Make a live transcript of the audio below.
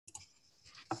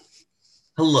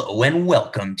Hello and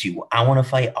welcome to I Want to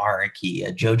Fight Araki,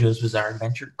 a JoJo's Bizarre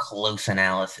Adventure close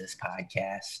analysis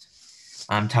podcast.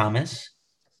 I'm Thomas.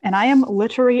 And I am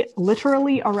literally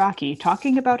Araki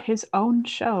talking about his own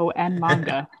show and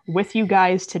manga with you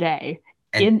guys today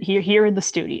and in here in the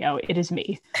studio. It is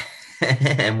me.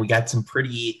 and we got some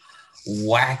pretty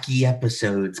wacky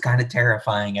episodes, kind of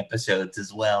terrifying episodes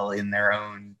as well in their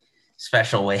own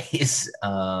special ways.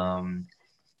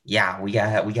 Yeah, we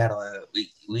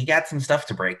got some stuff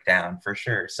to break down for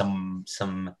sure. Some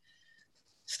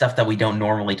stuff that we don't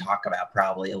normally talk about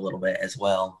probably a little bit as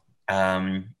well.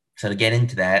 So to get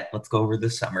into that, let's go over the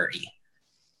summary.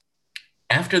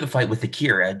 After the fight with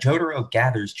Akira, Jotaro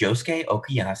gathers Josuke,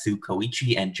 Okuyasu,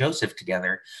 Koichi, and Joseph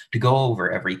together to go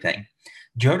over everything.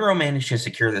 Jotaro managed to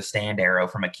secure the stand arrow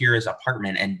from Akira's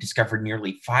apartment and discovered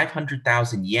nearly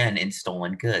 500,000 yen in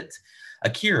stolen goods.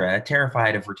 Akira,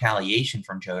 terrified of retaliation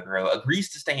from Jotaro,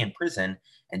 agrees to stay in prison,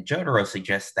 and Jotaro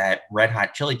suggests that Red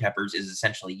Hot Chili Peppers is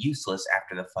essentially useless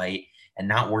after the fight and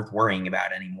not worth worrying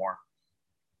about anymore.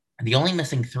 The only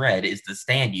missing thread is the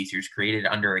stand users created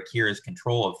under Akira's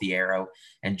control of the arrow,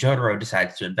 and Jotaro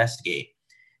decides to investigate.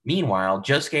 Meanwhile,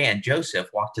 Josuke and Joseph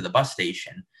walk to the bus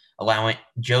station, allowing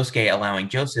Joseph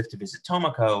to visit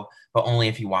Tomoko, but only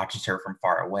if he watches her from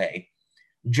far away.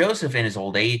 Joseph, in his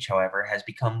old age, however, has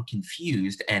become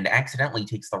confused and accidentally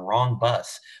takes the wrong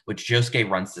bus, which Josuke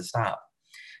runs to stop.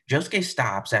 Josuke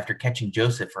stops after catching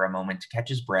Joseph for a moment to catch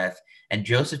his breath, and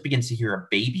Joseph begins to hear a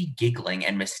baby giggling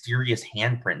and mysterious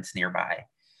handprints nearby.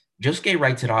 Josuke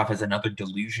writes it off as another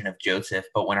delusion of Joseph,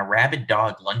 but when a rabid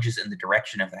dog lunges in the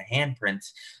direction of the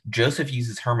handprints, Joseph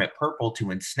uses Hermit Purple to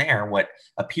ensnare what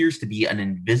appears to be an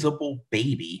invisible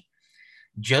baby.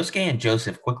 Josuke and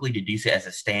Joseph quickly deduce it as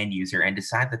a stand user and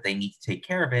decide that they need to take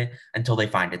care of it until they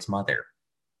find its mother.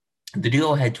 The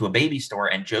duo head to a baby store,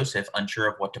 and Joseph, unsure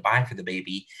of what to buy for the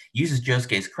baby, uses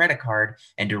Josuke's credit card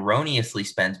and erroneously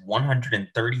spends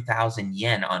 130,000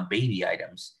 yen on baby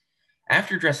items.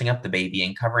 After dressing up the baby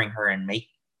and covering her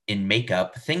in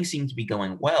makeup, things seem to be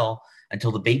going well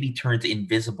until the baby turns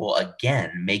invisible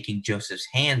again, making Joseph's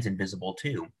hands invisible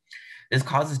too. This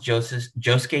causes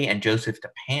Josuke and Joseph to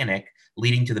panic,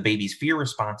 leading to the baby's fear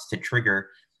response to trigger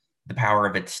the power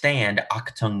of its stand,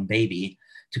 Aktung Baby,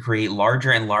 to create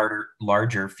larger and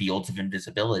larger fields of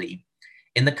invisibility.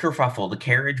 In the kerfuffle, the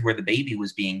carriage where the baby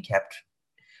was being kept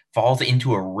falls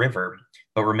into a river,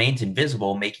 but remains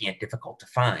invisible, making it difficult to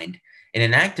find. In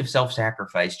an act of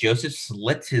self-sacrifice, Joseph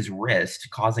slits his wrist,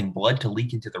 causing blood to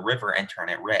leak into the river and turn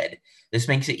it red. This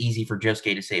makes it easy for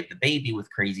Josuke to save the baby with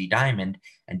Crazy Diamond,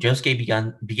 and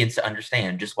Josuke begins to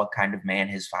understand just what kind of man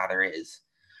his father is.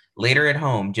 Later at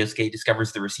home, Josuke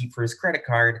discovers the receipt for his credit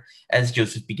card as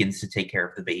Joseph begins to take care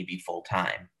of the baby full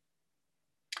time.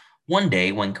 One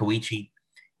day, when Koichi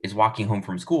is walking home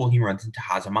from school, he runs into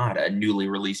Hazamada, newly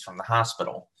released from the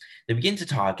hospital. They begin to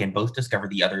talk, and both discover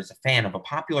the other is a fan of a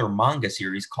popular manga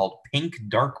series called Pink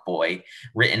Dark Boy,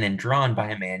 written and drawn by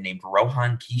a man named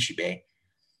Rohan Kishibe.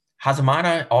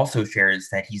 Hazamada also shares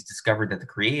that he's discovered that the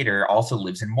creator also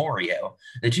lives in Morio.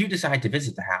 The two decide to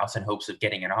visit the house in hopes of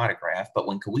getting an autograph, but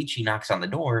when Koichi knocks on the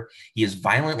door, he is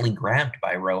violently grabbed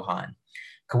by Rohan.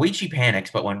 Koichi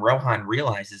panics, but when Rohan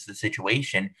realizes the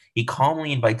situation, he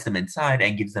calmly invites them inside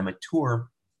and gives them a tour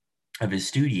of his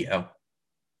studio.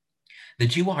 The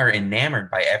two are enamored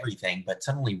by everything, but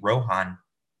suddenly Rohan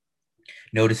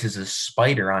notices a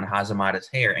spider on Hazamada's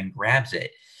hair and grabs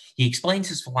it. He explains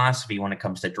his philosophy when it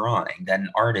comes to drawing, that an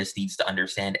artist needs to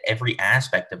understand every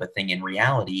aspect of a thing in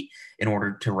reality in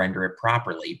order to render it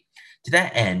properly. To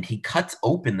that end, he cuts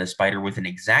open the spider with an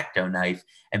X-Acto knife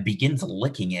and begins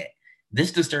licking it.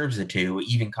 This disturbs the two,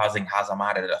 even causing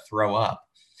Hazamada to throw up.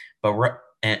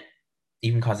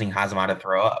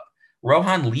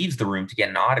 Rohan leaves the room to get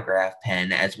an autograph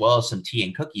pen as well as some tea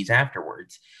and cookies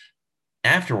afterwards.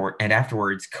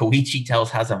 Afterwards, Koichi tells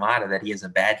Hazamada that he has a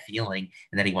bad feeling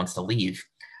and that he wants to leave.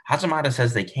 Hazamada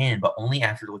says they can, but only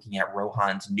after looking at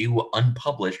Rohan's new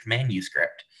unpublished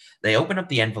manuscript. They open up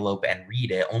the envelope and read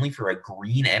it, only for a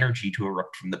green energy to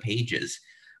erupt from the pages.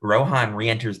 Rohan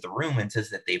re-enters the room and says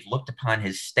that they've looked upon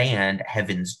his stand,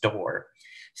 Heaven's Door.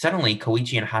 Suddenly,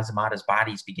 Koichi and Hazamada's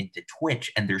bodies begin to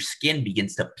twitch and their skin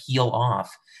begins to peel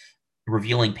off,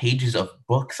 revealing pages of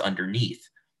books underneath.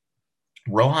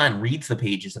 Rohan reads the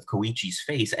pages of Koichi's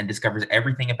face and discovers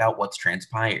everything about what's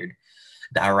transpired.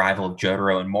 The arrival of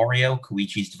Jotaro and Morio,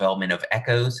 Koichi's development of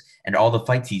Echoes, and all the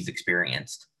fights he's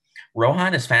experienced.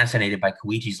 Rohan is fascinated by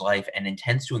Koichi's life and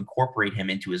intends to incorporate him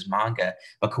into his manga,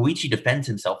 but Koichi defends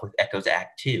himself with Echoes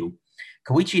Act 2.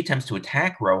 Koichi attempts to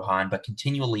attack Rohan, but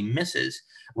continually misses,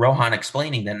 Rohan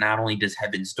explaining that not only does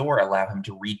Heaven's Door allow him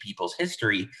to read people's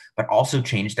history, but also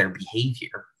change their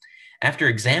behavior. After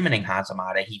examining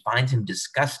Hazamada, he finds him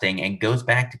disgusting and goes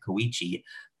back to Koichi,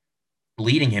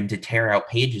 leading him to tear out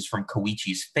pages from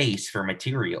Koichi's face for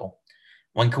material.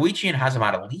 When Koichi and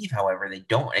Hazamada leave, however, they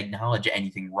don't acknowledge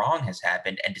anything wrong has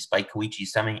happened, and despite Koichi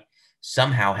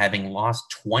somehow having lost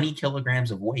 20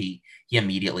 kilograms of weight, he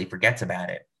immediately forgets about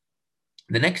it.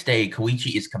 The next day,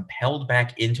 Koichi is compelled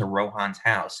back into Rohan's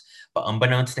house, but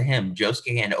unbeknownst to him,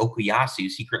 Josuke and Okuyasu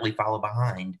secretly follow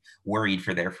behind, worried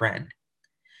for their friend.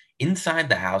 Inside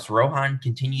the house, Rohan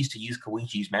continues to use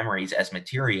Koichi's memories as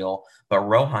material, but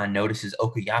Rohan notices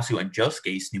Okuyasu and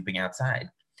Josuke snooping outside.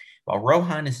 While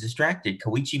Rohan is distracted,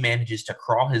 Koichi manages to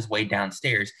crawl his way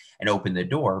downstairs and open the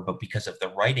door, but because of the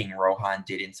writing Rohan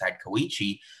did inside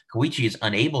Koichi, Koichi is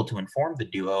unable to inform the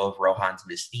duo of Rohan's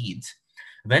misdeeds.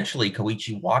 Eventually,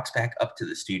 Koichi walks back up to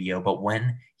the studio, but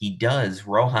when he does,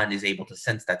 Rohan is able to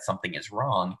sense that something is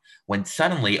wrong, when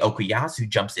suddenly Okuyasu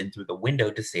jumps in through the window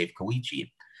to save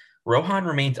Koichi. Rohan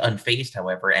remains unfazed,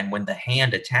 however, and when the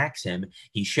hand attacks him,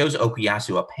 he shows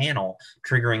Okuyasu a panel,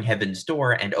 triggering Heaven's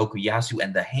Door and Okuyasu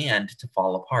and the hand to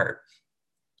fall apart.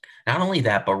 Not only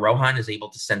that, but Rohan is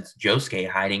able to sense Josuke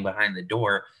hiding behind the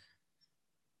door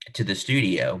to the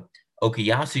studio.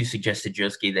 Okuyasu suggests to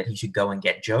Josuke that he should go and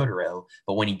get Jotaro,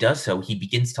 but when he does so, he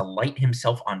begins to light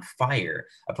himself on fire,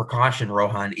 a precaution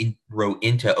Rohan wrote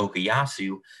into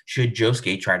Okuyasu should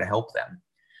Josuke try to help them.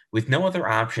 With no other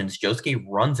options, Josuke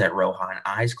runs at Rohan,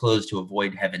 eyes closed to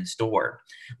avoid Heaven's Door.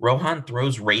 Rohan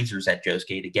throws razors at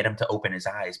Josuke to get him to open his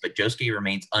eyes, but Josuke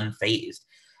remains unfazed.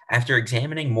 After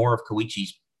examining more of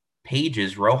Koichi's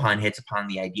pages, Rohan hits upon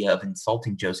the idea of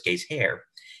insulting Josuke's hair.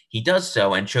 He does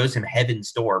so and shows him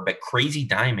Heaven's Door, but Crazy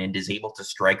Diamond is able to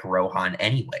strike Rohan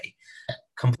anyway.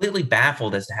 Completely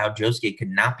baffled as to how Josuke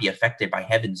could not be affected by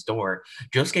Heaven's Door,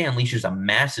 Josuke unleashes a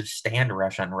massive stand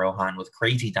rush on Rohan with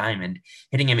Crazy Diamond,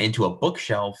 hitting him into a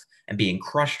bookshelf and being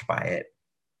crushed by it.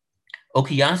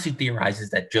 Okuyasu theorizes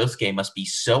that Josuke must be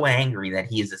so angry that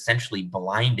he is essentially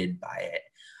blinded by it.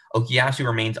 Okuyasu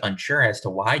remains unsure as to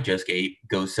why Josuke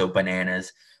goes so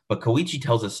bananas, but Koichi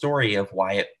tells a story of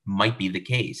why it might be the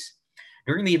case.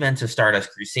 During the events of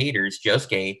Stardust Crusaders,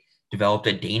 Josuke developed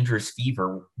a dangerous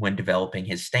fever when developing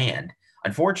his stand.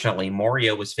 Unfortunately,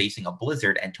 Morio was facing a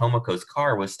blizzard and Tomoko's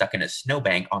car was stuck in a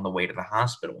snowbank on the way to the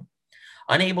hospital.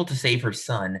 Unable to save her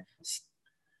son,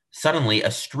 suddenly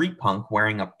a street punk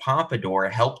wearing a pompadour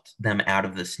helped them out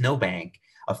of the snowbank,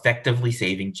 effectively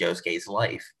saving Josuke's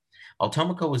life. While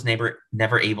Tomoko was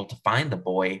never able to find the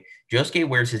boy, Josuke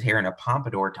wears his hair in a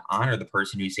pompadour to honor the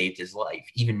person who saved his life,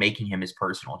 even making him his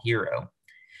personal hero.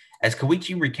 As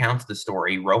Koichi recounts the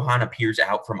story, Rohan appears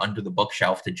out from under the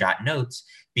bookshelf to jot notes,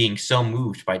 being so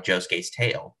moved by Josuke's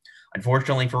tale.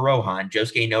 Unfortunately for Rohan,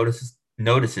 Josuke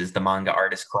notices the manga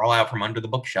artist crawl out from under the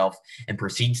bookshelf and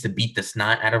proceeds to beat the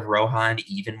snot out of Rohan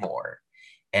even more.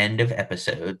 End of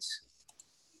episodes.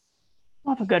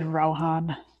 Love a good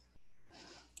Rohan.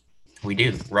 We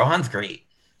do. Rohan's great.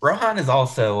 Rohan is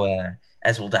also,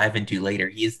 as we'll dive into later,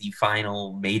 he is the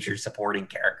final major supporting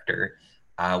character,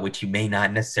 which you may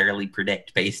not necessarily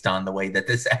predict based on the way that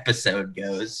this episode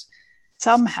goes.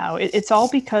 Somehow, it's all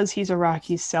because he's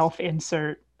Araki's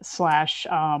self-insert / I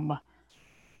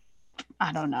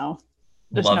don't know.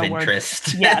 There's love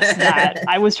interest. Yes, that.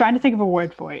 I was trying to think of a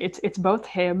word for it. It's both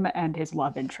him and his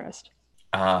love interest.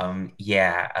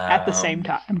 Yeah. At the same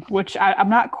time, which I'm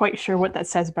not quite sure what that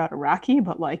says about Araki,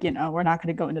 but we're not going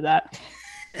to go into that.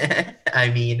 I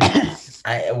mean,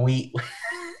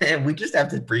 we just have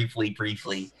to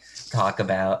briefly talk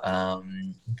about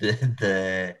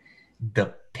the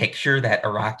picture that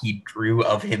Araki drew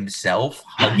of himself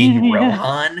hugging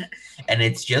Rohan, and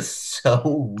it's just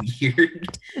so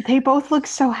weird. They both look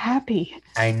so happy.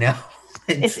 I know.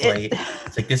 It's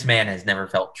like this man has never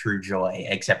felt true joy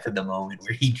except for the moment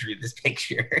where he drew this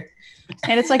picture.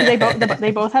 And it's like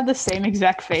they both have the same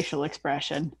exact facial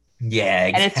expression. Yeah,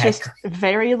 exactly. And it's just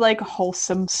very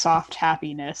wholesome, soft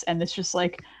happiness. And it's just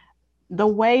the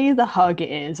way the hug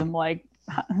is, I'm like,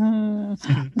 I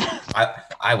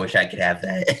wish I could have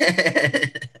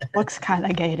that. Looks kind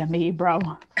of gay to me, bro.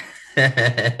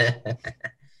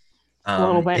 A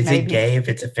little bit. Is maybe. It gay if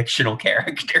it's a fictional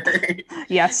character?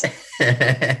 Yes.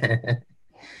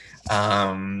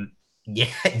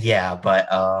 Yeah,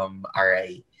 but all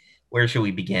right. Where should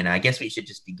we begin? I guess we should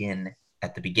just begin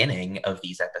at the beginning of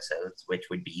these episodes, which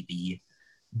would be the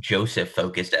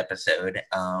Joseph-focused episode.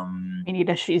 We need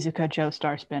a Shizuka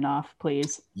Joestar spinoff,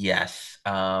 please. Yes.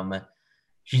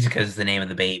 Shizuka is the name of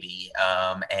the baby.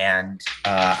 And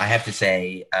I have to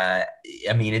say, I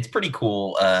mean, it's pretty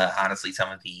cool. Honestly,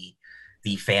 some of the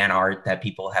fan art that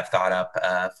people have thought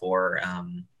up for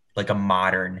like a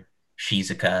modern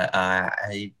Shizuka.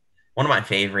 One of my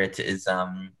favorites is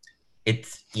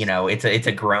it's it's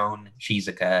a grown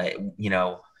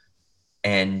Shizuka,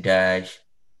 and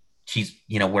she's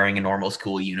wearing a normal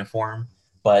school uniform,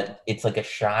 but it's like a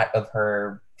shot of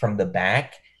her from the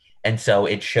back, and so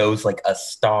it shows like a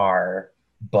star,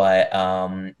 but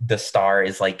the star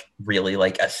is like really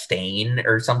like a stain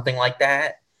or something like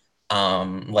that,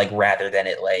 like rather than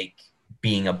it like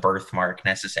being a birthmark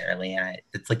necessarily. And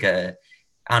it's like a,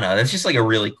 I don't know, that's just like a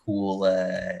really cool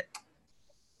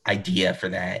idea for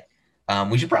that.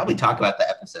 We should probably talk about the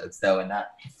episodes though, and not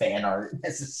fan art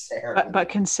necessarily. But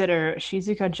consider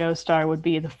Shizuka Joestar would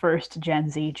be the first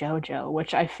Gen Z JoJo,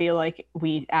 which I feel like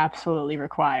we absolutely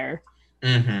require.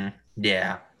 Mm-hmm.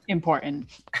 Yeah. Important.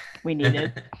 We need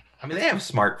it. I mean, they have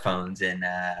smartphones in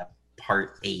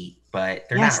part 8, but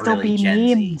they're yes, not really be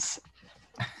Gen memes.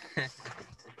 Z.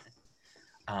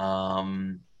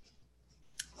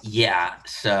 Yeah.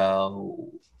 So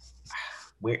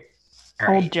where?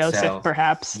 Old Joseph,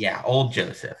 perhaps. Yeah, old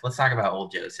Joseph. Let's talk about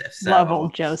old Joseph. Love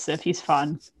old Joseph. He's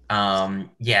fun.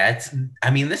 Yeah,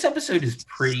 I mean, this episode is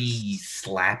pretty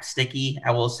slapsticky, I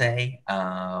will say.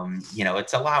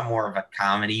 It's a lot more of a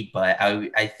comedy, but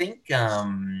I think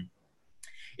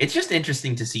it's just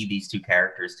interesting to see these two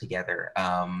characters together.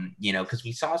 Because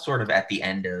we saw sort of at the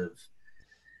end of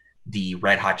the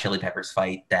Red Hot Chili Peppers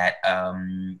fight that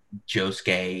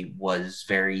Josuke was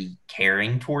very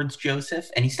caring towards Joseph,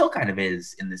 and he still kind of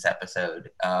is in this episode.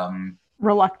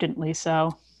 Reluctantly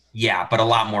so. Yeah, but a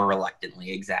lot more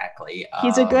reluctantly, exactly.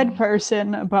 He's a good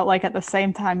person, but like at the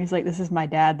same time, he's like, this is my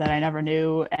dad that I never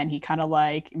knew, and he kind of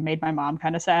like made my mom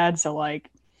kind of sad. So like,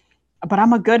 but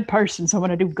I'm a good person, so I'm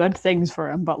gonna do good things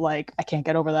for him. But like, I can't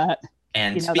get over that.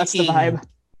 And that's the vibe.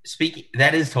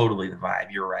 That is totally the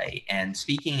vibe. You're right. And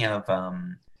speaking of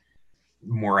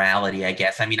morality, I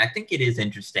guess. I mean, I think it is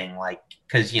interesting, like,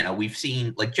 because we've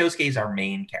seen like Josuke is our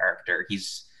main character.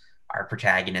 He's our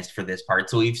protagonist for this part,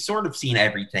 so we've sort of seen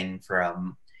everything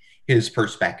from his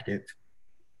perspective.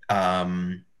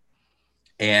 And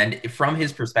from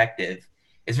his perspective,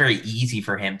 it's very easy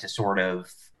for him to sort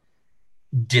of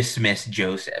dismiss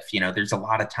Joseph. There's a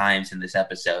lot of times in this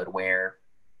episode where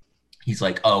he's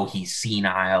like, oh, he's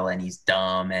senile and he's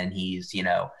dumb and he's,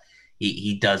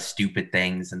 he does stupid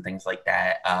things and things like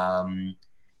that.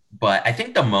 But I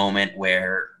think the moment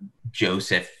where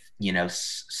Joseph,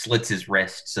 slits his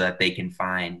wrist so that they can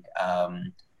find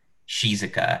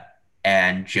Shizuka,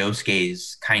 and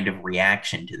Josuke's kind of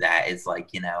reaction to that is like,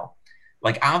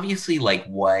 like obviously like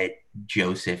what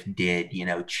Joseph did,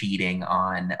 cheating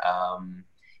on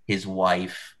his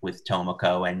wife with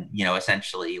Tomoko and,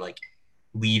 essentially like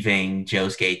leaving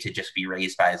Josuke to just be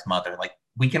raised by his mother. Like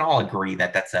we can all agree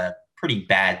that that's a pretty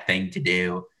bad thing to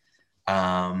do.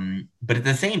 But at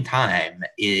the same time,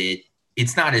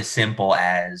 it's not as simple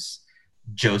as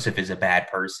Joseph is a bad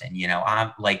person.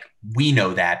 I'm like, we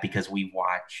know that because we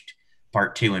watched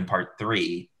part 2 and part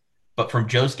 3. But from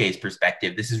Josuke's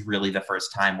perspective, this is really the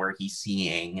first time where he's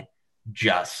seeing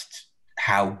just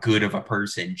how good of a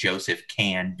person Joseph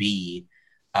can be,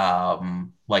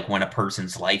 like when a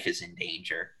person's life is in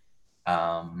danger,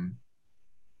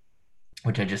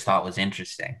 which I just thought was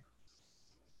interesting.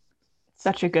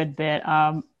 Such a good bit.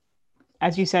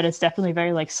 As you said, it's definitely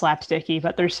very like slapsticky,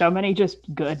 but there's so many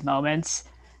just good moments.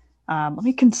 Let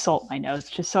me consult my notes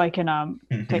just so I can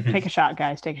take a shot,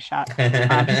 guys. Take a shot,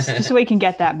 just so we can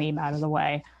get that meme out of the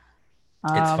way.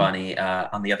 It's funny.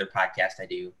 On the other podcast I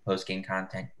do, post game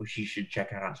content, which you should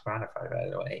check out on Spotify, by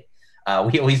the way.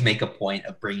 We always make a point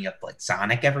of bringing up like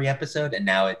Sonic every episode, and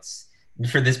now it's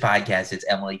for this podcast. It's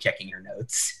Emily checking her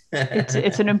notes.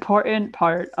 it's an important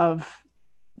part of,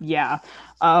 yeah.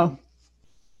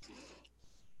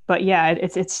 But yeah,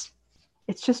 it's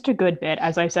just a good bit.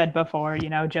 As I said before,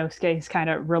 Josuke is kind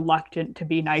of reluctant to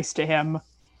be nice to him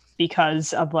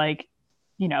because of like,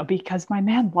 because my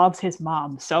man loves his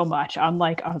mom so much,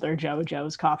 unlike other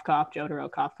JoJo's, cough, cough,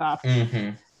 Jotaro, cough, cough.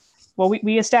 Mm-hmm. Well,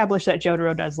 we established that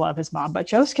Jotaro does love his mom, but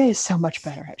Josuke is so much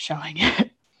better at showing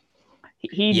it.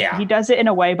 He does it in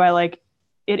a way by like,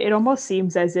 it almost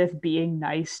seems as if being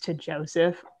nice to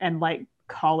Joseph and like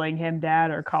calling him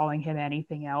dad or calling him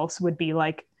anything else would be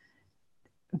like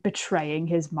betraying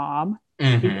his mom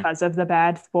because of the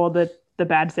bad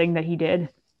thing that he did.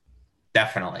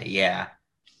 Definitely, yeah.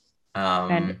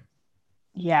 And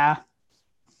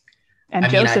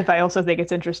Joseph, I also think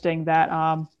it's interesting that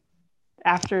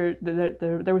after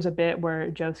there was a bit where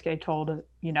Josuke told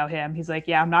him, he's like,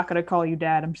 yeah, I'm not gonna call you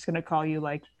dad, I'm just gonna call you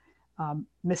like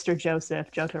Mr.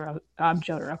 Joseph Joseph-san,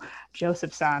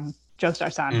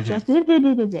 Joestar-san.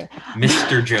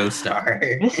 Mr.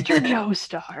 Joestar. Mr.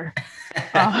 Joestar.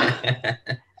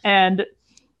 And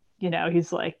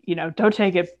he's like, don't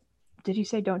take it. Did he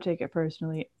say don't take it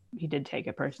personally? He did take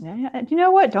it personally. You know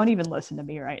what? Don't even listen to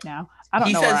me right now. I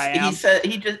don't know where I am.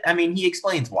 He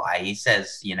explains why. He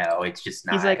says, it's just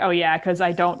not. He's like, oh yeah, because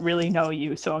I don't really know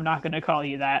you, so I'm not going to call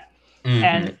you that. Mm-hmm.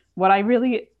 And what I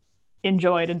really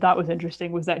enjoyed and thought was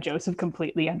interesting was that Joseph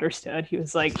completely understood. He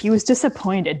was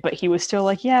disappointed, but he was still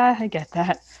like, yeah, I get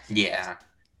that. Yeah.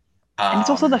 And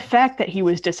it's also the fact that he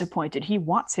was disappointed. He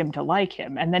wants him to like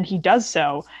him. And then he does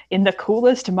so in the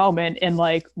coolest moment in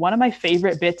like one of my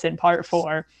favorite bits in part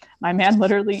 4. My man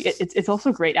literally, it's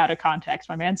also great out of context.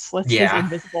 My man slits his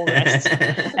invisible wrists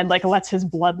and like lets his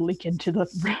blood leak into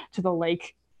the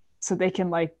lake so they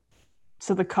can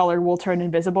so the color will turn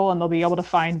invisible and they'll be able to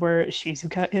find where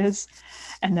Shizuka is.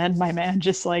 And then my man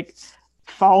just like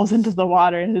falls into the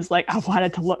water and is like, I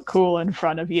wanted to look cool in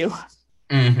front of you.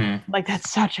 Mm-hmm. Like, that's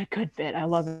such a good bit. I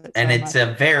love it. And it's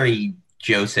a very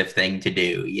Joseph thing to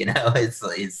do,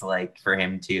 it's like for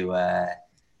him to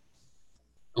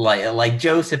like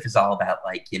Joseph is all about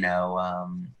like,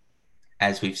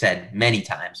 as we've said many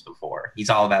times before, he's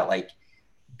all about like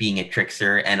being a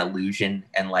trickster and illusion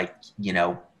and like,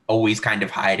 always kind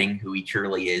of hiding who he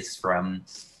truly is from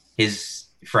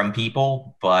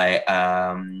people. But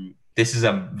this is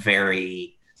a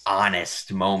very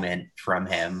honest moment from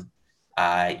him.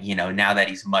 Now that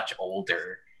he's much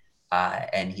older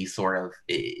and he sort of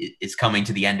is coming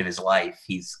to the end of his life,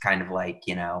 he's kind of like,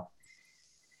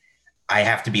 I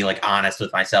have to be like honest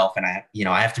with myself, and I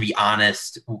have to be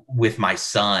honest with my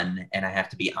son, and I have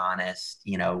to be honest,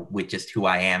 with just who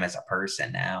I am as a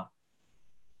person now.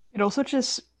 It also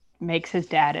just makes his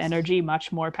dad energy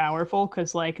much more powerful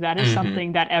because like that is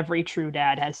something that every true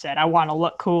dad has said. I want to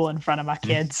look cool in front of my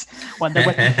kids when they're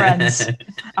with their friends.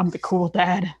 I'm the cool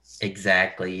dad.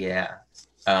 Exactly. Yeah.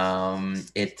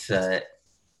 It's a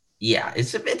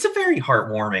very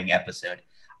heartwarming episode.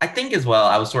 I think as well,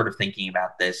 I was sort of thinking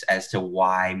about this as to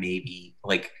why maybe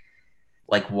like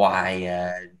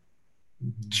why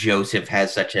Joseph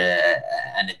has such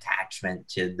an attachment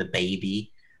to the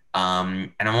baby.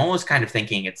 And I'm almost kind of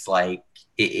thinking it's like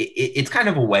it's kind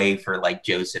of a way for like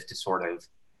Joseph to sort of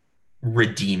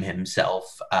redeem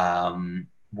himself,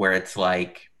 where it's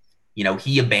like,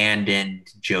 he abandoned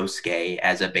Josuke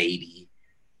as a baby,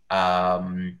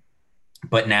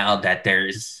 but now that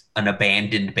there's an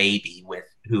abandoned baby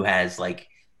who has like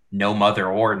no mother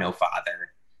or no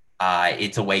father,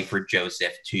 it's a way for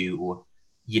Joseph to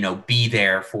be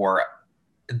there for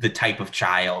the type of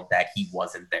child that he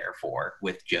wasn't there for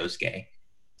with Josuke.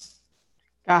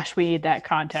 Gosh, we need that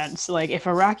content. So like if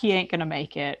Araki ain't gonna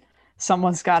make it,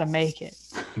 someone's gotta make it.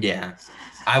 Yeah.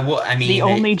 The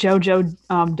only JoJo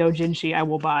doujinshi I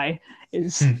will buy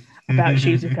is about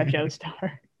Shizuka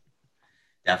Joestar.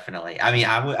 Definitely. I mean,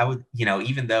 I would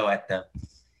even though at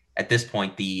this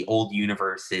point the old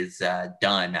universe is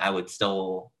done, I would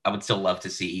still love to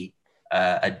see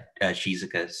a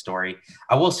Shizuka story.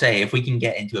 I will say, if we can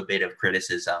get into a bit of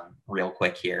criticism real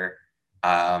quick here,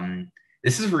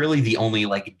 this is really the only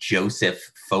like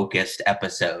Joseph focused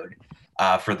episode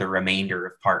for the remainder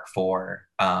of part 4.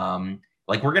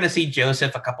 Like we're gonna see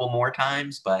Joseph a couple more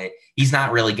times, but he's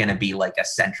not really gonna be like a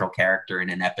central character in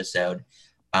an episode.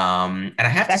 And I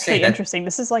have to say that's interesting.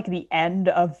 This is like the end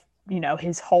of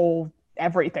his whole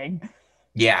everything.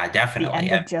 Yeah, definitely.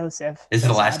 The end of Joseph. This is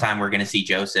the last time we're gonna see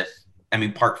Joseph. I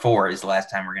mean, part 4 is the last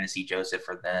time we're going to see Joseph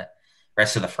for the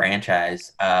rest of the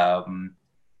franchise.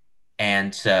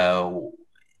 And so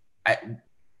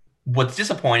what's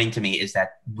disappointing to me is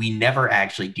that we never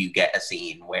actually do get a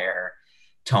scene where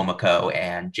Tomoko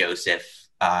and Joseph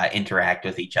interact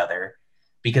with each other,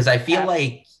 because I feel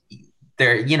like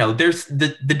there's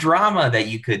the drama that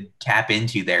you could tap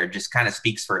into there just kind of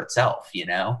speaks for itself,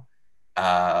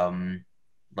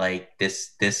 like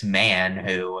this man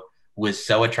who was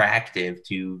so attractive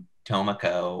to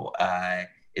Tomoko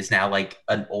is now like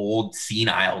an old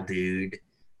senile dude,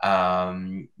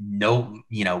 no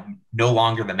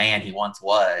longer the man he once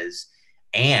was,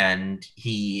 and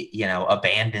he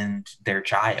abandoned their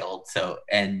child. So,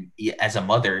 and as a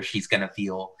mother, she's gonna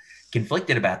feel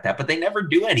conflicted about that, but they never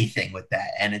do anything with that,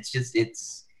 and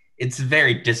it's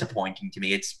very disappointing to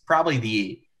me. It's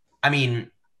probably I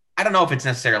don't know if it's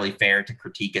necessarily fair to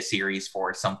critique a series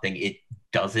for something it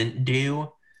doesn't do,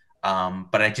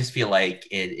 but I just feel like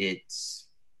it's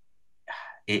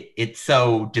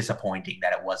so disappointing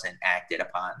that it wasn't acted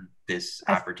upon this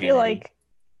I opportunity. Feel like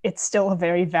it's still a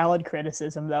very valid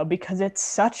criticism though, because it's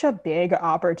such a big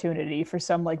opportunity for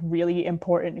some like really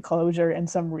important closure and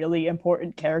some really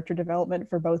important character development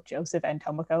for both Joseph and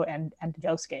Tomoko and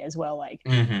Josuke as well. Like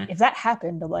if that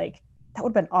happened, like that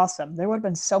would have been awesome. There would have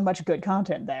been so much good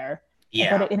content there.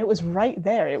 Yeah. But it was right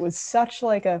there. It was such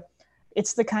like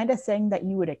it's the kind of thing that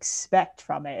you would expect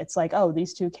from it. It's like, oh,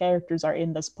 these two characters are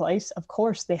in this place. Of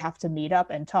course they have to meet up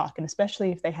and talk. And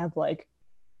especially if they have like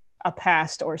a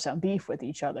past or some beef with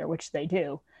each other, which they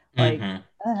do. Like,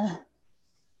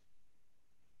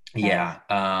 yeah.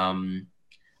 I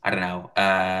don't know.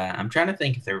 I'm trying to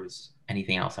think if there was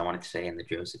anything else I wanted to say in the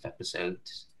Joseph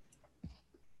episodes.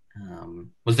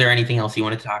 Was there anything else you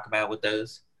wanted to talk about with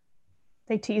those?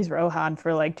 They tease Rohan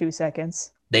for like 2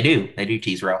 seconds. They do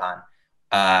tease Rohan.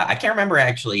 I can't remember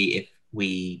actually if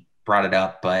we brought it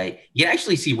up, but you can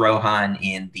actually see Rohan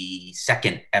in the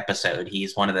second episode.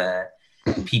 He's one of the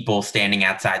people standing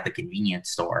outside the convenience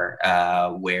store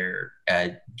where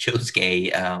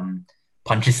Josuke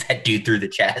punches that dude through the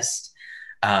chest.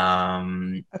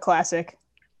 A classic.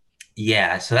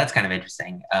 Yeah, so that's kind of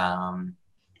interesting.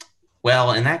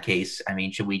 Well, in that case, I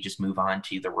mean, should we just move on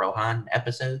to the Rohan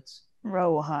episodes?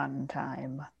 Rohan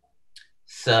time.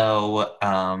 So,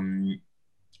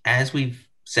 as we've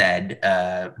said,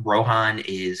 Rohan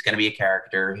is going to be a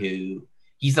character who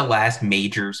he's the last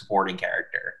major supporting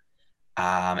character.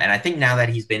 And I think now that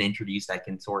he's been introduced, I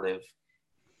can sort of,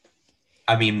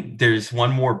 I mean, there's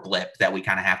one more blip that we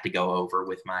kind of have to go over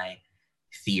with my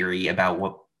theory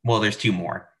about there's two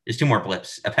more. There's two more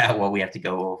blips about what we have to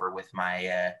go over with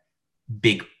my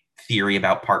big theory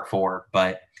about part 4.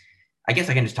 But I guess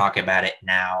I can just talk about it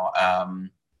now.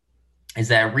 Is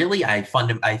that really, I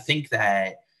think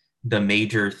that the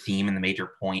major theme and the major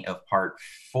point of part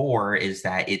 4 is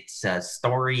that it's a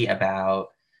story about,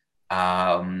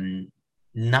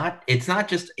 it's not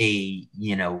just a,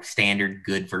 standard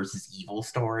good versus evil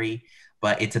story,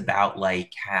 but it's about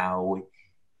like how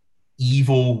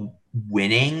evil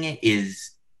winning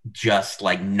is just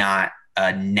like not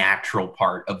a natural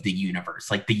part of the universe.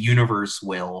 Like the universe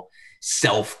will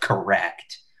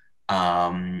self-correct,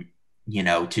 to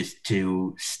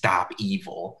stop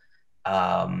evil.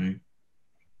 And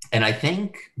I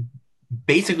think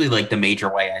basically like the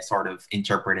major way I sort of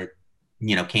interpreted,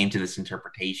 came to this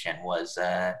interpretation was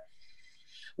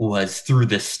through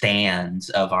the stands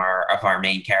of our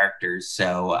main characters.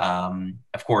 So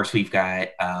of course we've got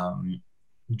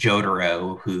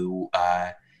Jotaro, who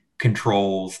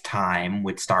controls time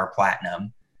with Star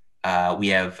Platinum. We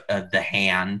have the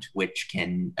Hand, which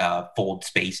can fold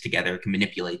space together, can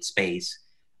manipulate space.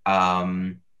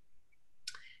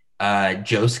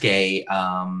 Josuke,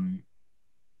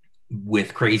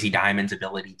 with Crazy Diamond's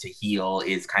ability to heal,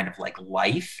 is kind of like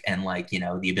life and like,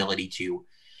 the ability to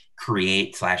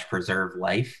create / preserve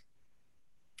life.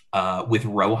 With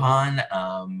Rohan,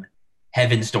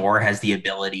 Heaven's Door has the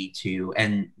ability to,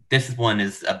 and this one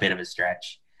is a bit of a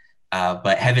stretch,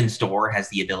 but Heaven's Door has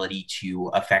the ability to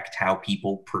affect how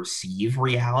people perceive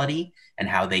reality and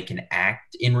how they can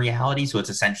act in reality. So it's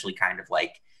essentially kind of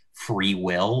like free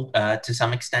will to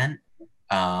some extent.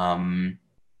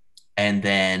 And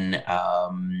then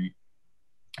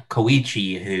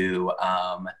Koichi, who,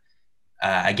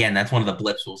 again, that's one of the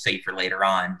blips we'll save for later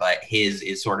on, but his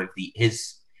is sort of the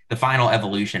final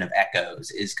evolution of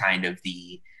Echoes is kind of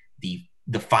the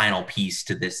final piece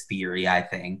to this theory, I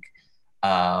think.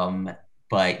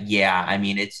 But yeah, I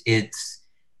mean, it's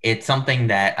something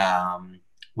that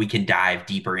we can dive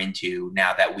deeper into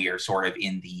now that we are sort of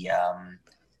in the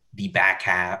back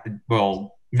half.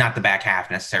 Well, not the back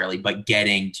half necessarily, but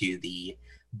getting to the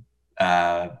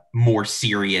more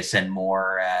serious and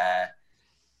more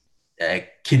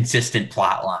consistent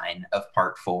plot line of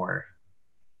part 4.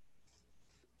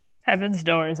 Heaven's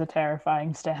Door is a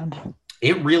terrifying stand.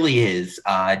 It really is.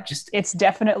 It's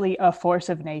definitely a force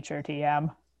of nature,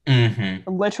 TM.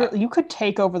 Mm-hmm. Literally, you could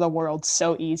take over the world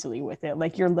so easily with it.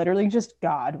 Like, you're literally just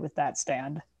God with that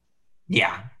stand.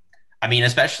 Yeah. I mean,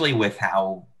 especially with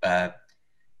how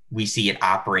we see it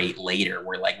operate later,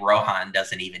 where like Rohan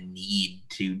doesn't even need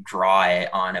to draw it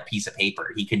on a piece of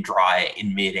paper. He can draw it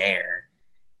in midair.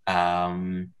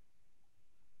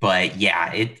 But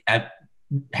yeah,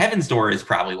 Heaven's Door is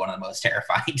probably one of the most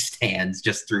terrifying stands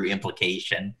just through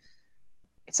implication.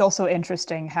 It's also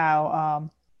interesting how,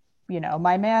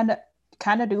 my man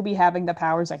kind of do be having the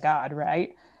powers of God,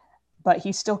 right? But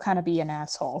he's still kind of be an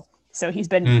asshole. So he's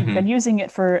been using it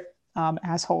for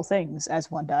asshole things, as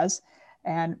one does.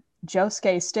 And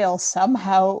Josuke still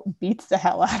somehow beats the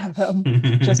hell out of him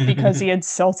just because he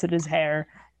insulted his hair.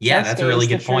 Yeah, that's a really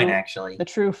good point, actually. The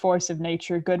true force of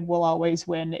nature. Good will always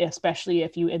win, especially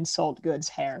if you insult Good's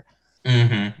hair.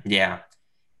 Mm-hmm. Yeah.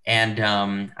 And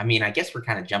I mean, I guess we're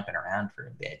kind of jumping around for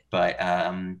a bit, but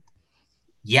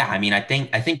yeah, I mean, I think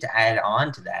to add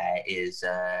on to that is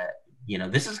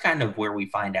this is kind of where we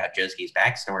find out Josuke's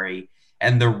backstory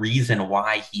and the reason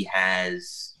why he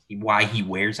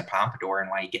wears a pompadour and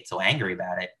why he gets so angry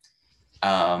about it.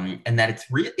 And that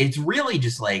it's really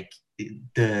just like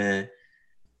the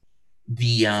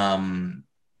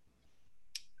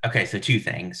okay, so two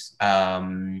things.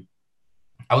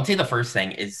 I would say the first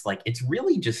thing is like it's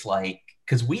really just like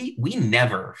because we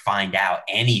never find out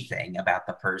anything about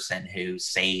the person who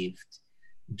saved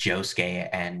Josuke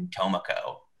and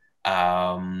Tomoko.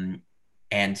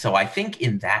 And so I think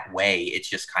in that way, it's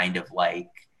just kind of like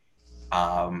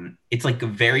it's like a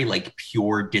very like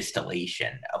pure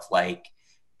distillation of like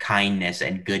kindness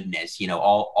and goodness,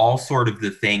 all sort of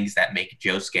the things that make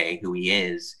Josuke who he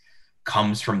is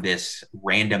comes from this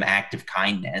random act of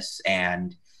kindness.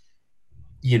 And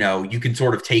you can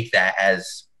sort of take that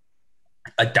as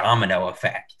a domino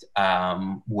effect,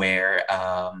 where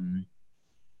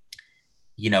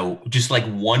just like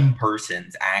one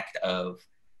person's act of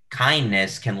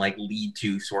kindness can like lead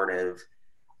to sort of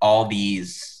all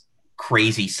these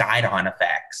crazy side-on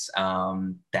effects,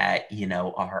 that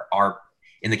are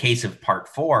in the case of part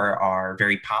 4 are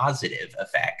very positive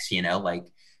effects. Like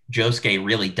Josuke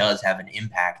really does have an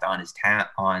impact on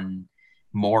on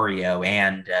Morio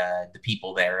and the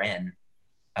people therein.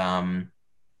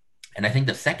 And I think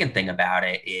the second thing about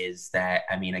it is that,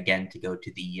 I mean, again, to go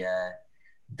to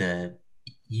the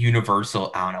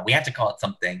universal, I don't know, we have to call it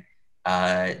something,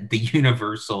 the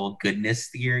universal goodness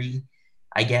theory,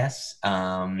 I guess.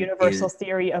 Universal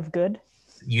theory of good.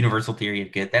 Universal theory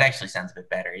of good. That actually sounds a bit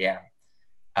better. Yeah.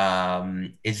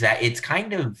 Is that it's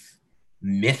kind of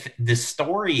the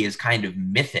story is kind of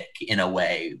mythic in a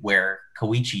way where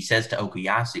Koichi says to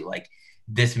Okuyasu, like,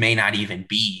 this may not even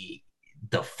be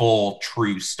the full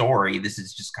true story. This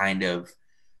is just kind of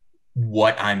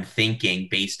what I'm thinking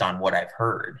based on what I've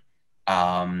heard.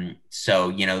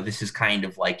 So, this is kind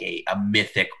of like a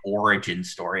mythic origin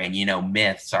story. And,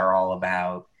 myths are all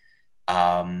about,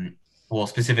 well,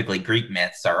 specifically Greek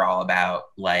myths are all about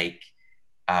like,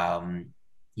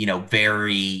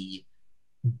 very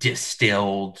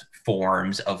distilled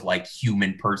forms of like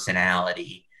human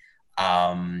personality.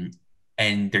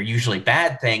 And they're usually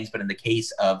bad things, but in the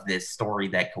case of this story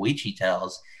that Koichi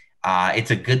tells,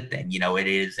 it's a good thing. It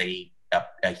is a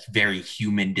very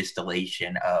human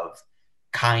distillation of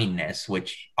kindness,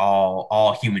 which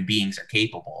all human beings are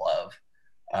capable of.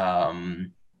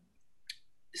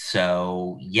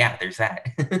 So yeah, there's that.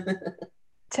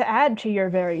 To add to your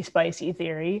very spicy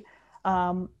theory,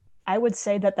 I would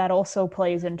say that also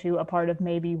plays into a part of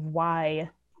maybe why,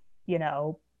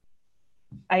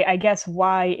 I guess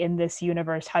why in this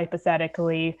universe,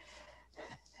 hypothetically,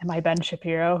 am I Ben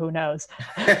Shapiro? Who knows?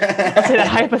 Let's say that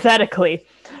hypothetically.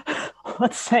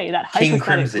 Let's say that hypothetically. King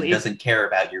Crimson doesn't care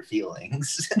about your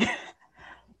feelings.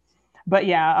 But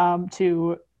yeah,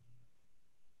 to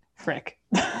frick.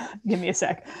 Give me a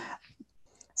sec.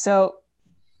 So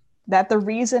that the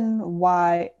reason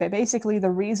why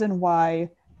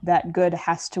that good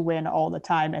has to win all the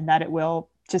time and that it will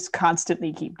just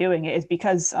constantly keep doing it is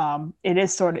because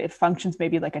it functions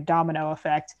maybe like a domino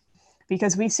effect,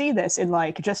 because we see this in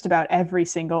like just about every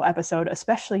single episode,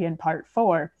 especially in part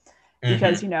 4,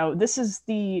 because this is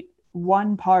the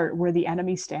one part where the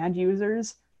enemy stand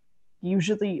users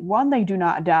usually, one, they do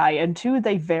not die, and two,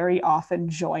 they very often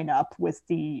join up with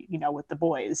the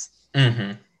boys.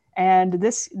 And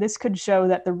this could show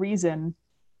that the reason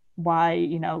why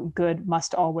good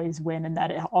must always win and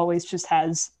that it always just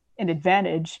has an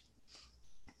advantage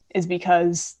is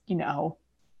because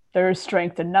there's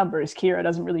strength in numbers. Kira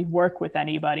doesn't really work with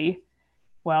anybody,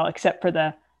 well, except for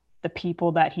the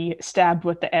people that he stabbed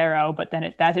with the arrow, but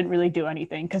then that didn't really do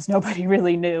anything because nobody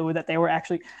really knew that they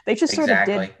just sort of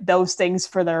did those things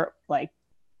for their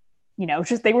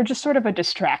they were just sort of a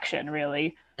distraction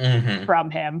really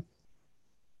from him.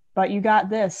 But you got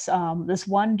this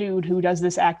one dude who does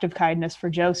this act of kindness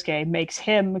for Josuke, makes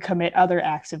him commit other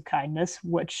acts of kindness,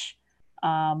 which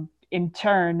in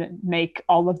turn make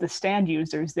all of the stand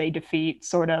users they defeat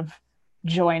sort of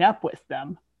join up with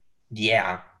them.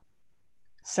 Yeah.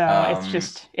 So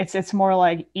it's more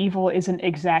like evil isn't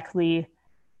exactly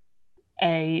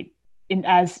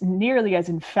as nearly as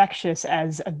infectious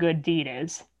as a good deed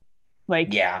is.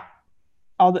 Like, yeah.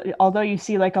 Although you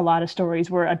see like a lot of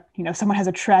stories where someone has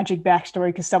a tragic backstory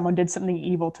because someone did something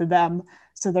evil to them,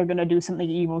 so they're going to do something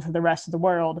evil to the rest of the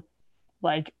world.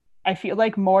 Like, I feel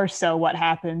like more so what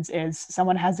happens is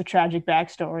someone has a tragic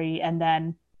backstory and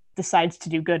then decides to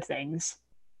do good things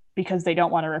because they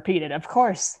don't want to repeat it. Of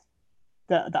course,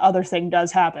 the other thing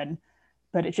does happen,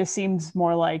 but it just seems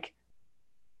more like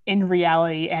in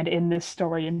reality and in this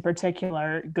story in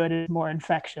particular, good is more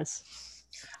infectious.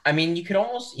 I mean, you could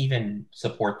almost even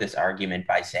support this argument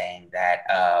by saying that,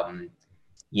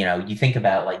 you think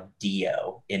about like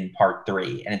Dio in part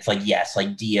 3, and it's like, yes,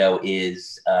 like Dio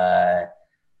is,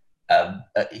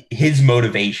 his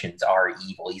motivations are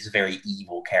evil. He's a very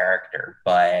evil character,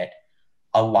 but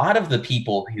a lot of the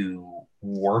people who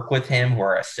work with him, who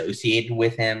are associated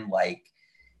with him, like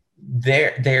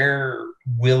their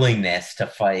willingness to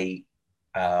fight,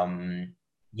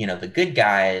 the good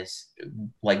guys,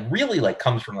 like really like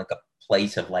comes from like a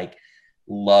place of like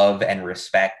love and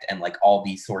respect and like all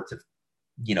these sorts of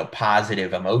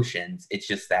positive emotions. It's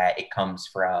just that it comes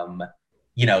from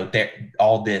there,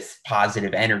 all this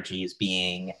positive energy is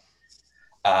being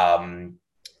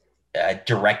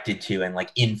directed to and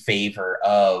like in favor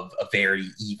of a very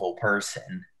evil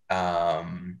person.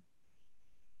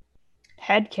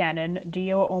 Headcanon,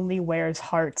 Dio only wears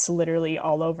hearts literally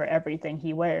all over everything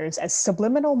he wears as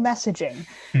subliminal messaging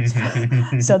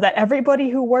so that everybody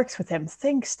who works with him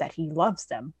thinks that he loves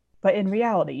them. But in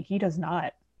reality, he does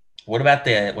not. What about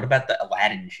the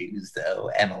Aladdin shoes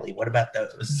though, Emily? What about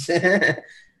those? I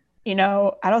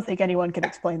don't think anyone can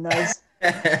explain those.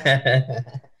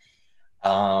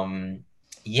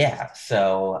 Yeah,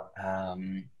 so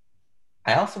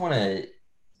I also want to,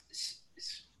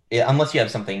 unless you have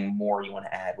something more you want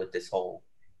to add with this whole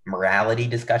morality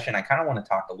discussion, I kind of want to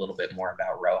talk a little bit more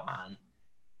about Rohan.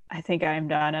 I think I'm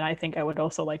done, and I think I would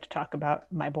also like to talk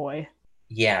about my boy.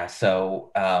 Yeah,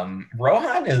 so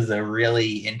Rohan is a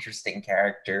really interesting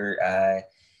character.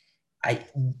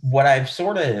 What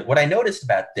I noticed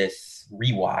about this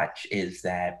rewatch is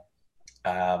that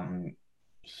Rohan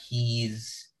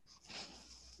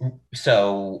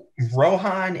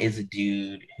is a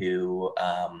dude who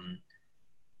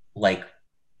like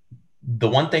the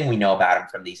one thing we know about him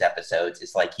from these episodes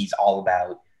is like he's all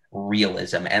about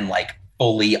realism and like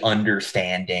fully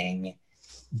understanding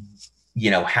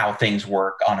how things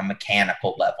work on a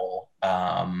mechanical level.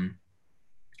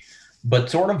 But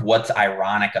sort of what's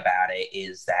ironic about it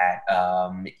is that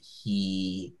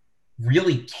he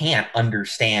really can't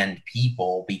understand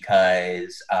people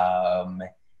because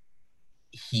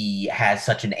he has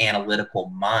such an analytical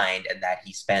mind, and that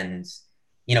he spends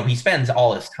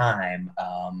all his time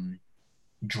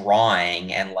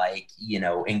drawing and like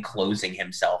enclosing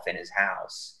himself in his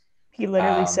house. He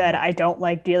literally said, I don't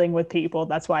like dealing with people.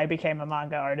 That's why I became a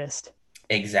manga artist.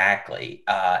 Exactly.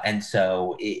 And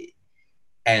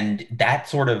that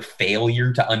sort of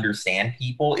failure to understand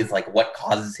people is like what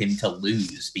causes him to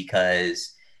lose,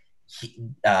 because he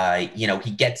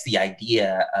gets the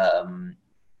idea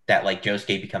that like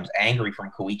Josuke becomes angry from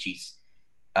Koichi's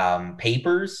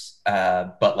papers,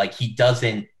 but like he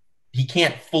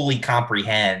can't fully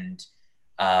comprehend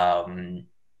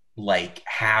like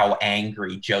how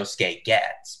angry Josuke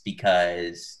gets,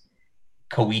 because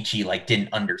Koichi like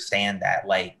didn't understand that.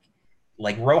 Like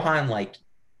Rohan, like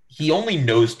he only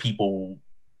knows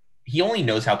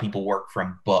how people work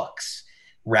from books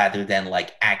rather than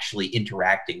like actually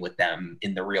interacting with them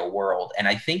in the real world. And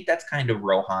I think that's kind of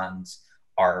Rohan's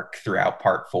arc throughout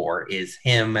part 4, is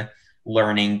him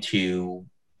learning to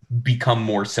become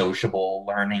more sociable,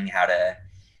 learning how to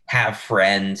have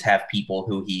friends, have people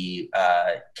who he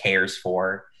cares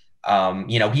for.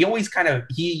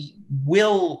 He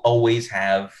will always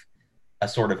have a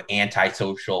sort of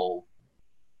antisocial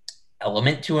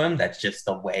element to him. That's just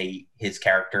the way his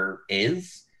character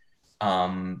is.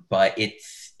 But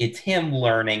it's him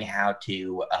learning how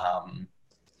to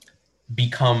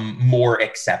become more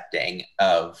accepting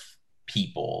of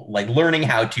people, like learning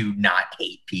how to not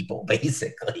hate people,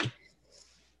 basically.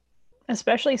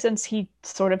 Especially since he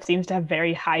sort of seems to have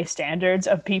very high standards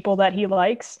of people that he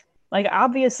likes. Like,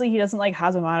 obviously, he doesn't like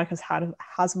Hazamata because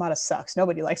Hazamata sucks.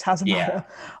 Nobody likes Hazamata. Yeah.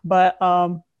 But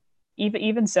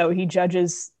even so, he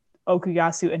judges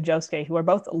Okuyasu and Josuke, who are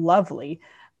both lovely.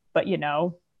 But, he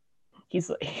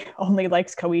only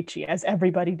likes Koichi, as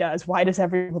everybody does. Why does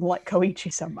everyone like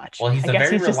Koichi so much? Well, he's a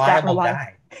very reliable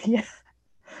guy. Yeah.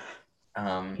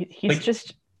 He's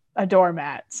just a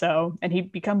doormat. So, and he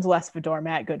becomes less of a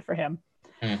doormat. Good for him.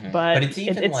 Mm-hmm. But it's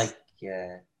even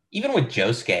even with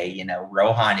Josuke,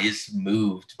 Rohan is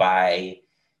moved by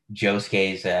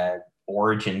Josuke's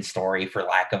origin story, for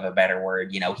lack of a better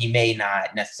word. He may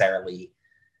not necessarily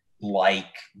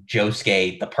like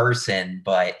Josuke the person,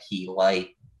 but he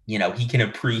he can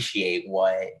appreciate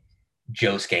what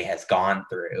Josuke has gone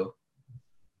through.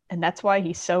 And that's why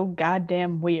he's so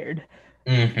goddamn weird.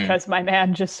 Mm-hmm. Because my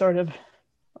man just sort of,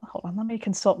 hold on, let me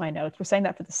consult my notes. We're saying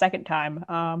that for the second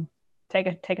time.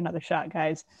 Take another shot,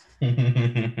 guys.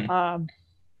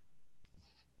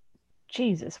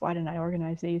 Jesus, why didn't I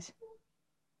organize these?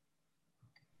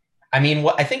 I mean,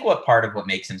 I think what part of what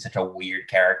makes him such a weird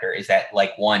character is that,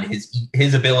 like, one,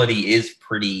 his ability is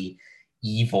pretty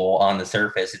evil on the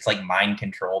surface. It's like mind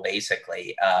control,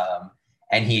 basically.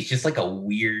 And he's just like a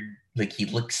weird, like, he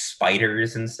licks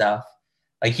spiders and stuff.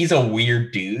 Like, he's a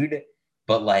weird dude,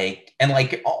 but like, and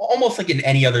like, almost like in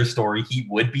any other story, he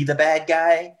would be the bad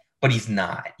guy, but he's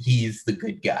not. He's the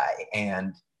good guy.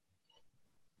 And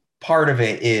part of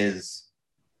it is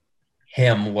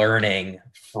him learning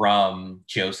from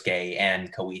Josuke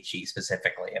and Koichi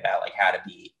specifically about like how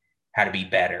to be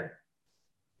better.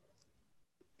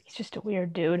 He's just a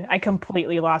weird dude. I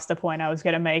completely lost the point I was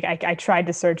gonna make. I tried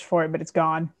to search for it, but it's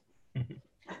gone.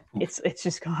 It's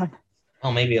just gone.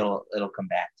 Oh, maybe it'll come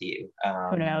back to you.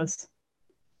 Who knows?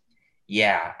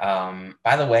 Yeah.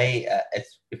 By the way,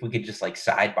 if we could just like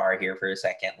sidebar here for a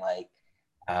second, like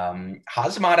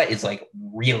Hazamada is like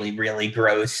really, really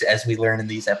gross, as we learn in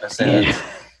these episodes. Yeah.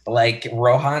 Like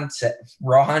Rohan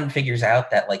figures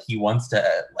out that like he wants to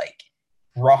like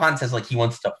Rohan says like he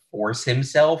wants to force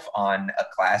himself on a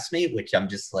classmate, which I'm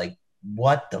just like,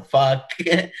 what the fuck?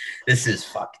 This is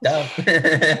fucked up.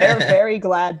 They're very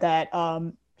glad that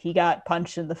he got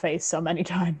punched in the face so many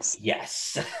times.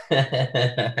 Yes.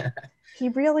 He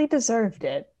really deserved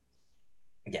it.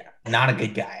 Yeah, not a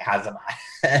good guy,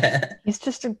 Hazama. He's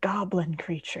just a goblin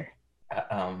creature.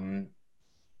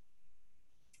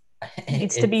 He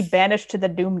needs to be banished to the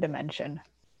Doom Dimension.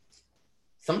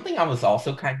 Something I was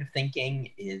also kind of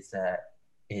thinking is I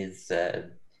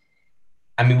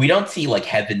mean, we don't see like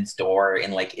Heaven's Door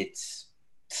in like its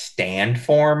stand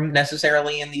form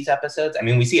necessarily in these episodes. I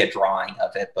mean, we see a drawing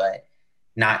of it, but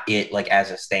not it like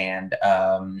as a stand.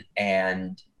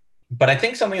 But I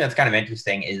think something that's kind of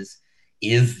interesting is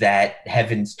that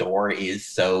Heaven's Door is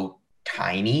so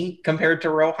tiny compared to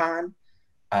Rohan.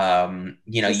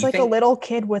 He's like a little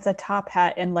kid with a top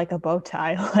hat and like a bow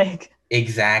tie. Like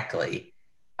exactly.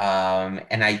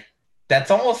 And that's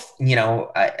almost,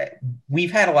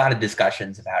 we've had a lot of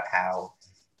discussions about how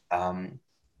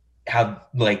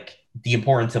like the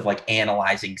importance of like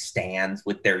analyzing stands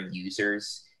with their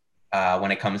users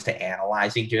when it comes to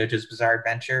analyzing JoJo's Bizarre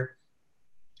Adventure.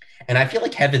 And I feel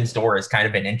like Heaven's Door is kind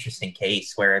of an interesting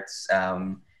case where it's,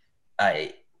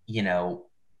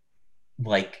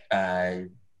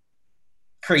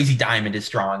 Crazy Diamond is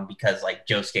strong because like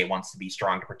Josuke wants to be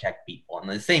strong to protect people. And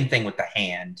the same thing with the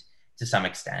hand to some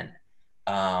extent.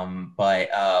 But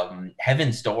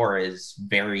Heaven's Door is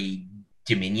very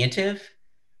diminutive.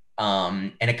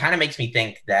 And it kind of makes me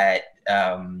think that,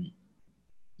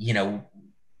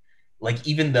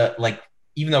 even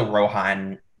though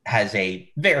Rohan has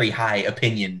a very high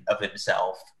opinion of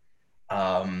himself,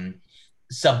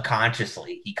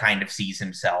 subconsciously he kind of sees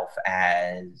himself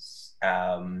as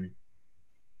a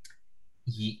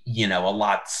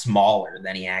lot smaller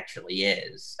than he actually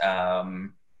is,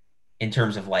 in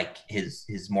terms of like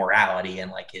his morality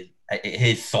and like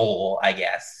his soul, I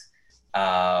guess,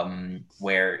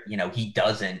 where he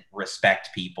doesn't respect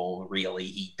people really.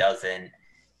 He doesn't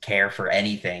care for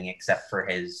anything except for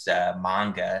his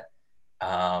manga.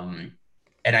 And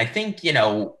I think,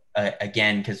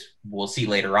 again, because we'll see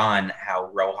later on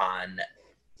how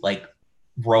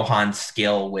Rohan's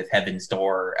skill with Heaven's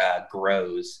Door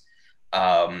grows.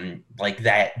 Like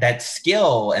that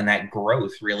skill and that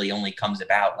growth really only comes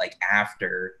about like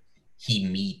after he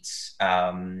meets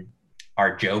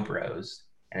our Joe Bros.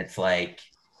 And it's like,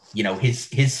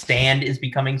 his stand is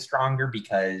becoming stronger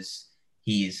because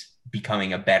he's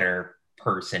becoming a better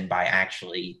person by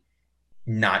actually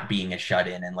not being a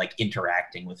shut-in and like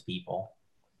interacting with people.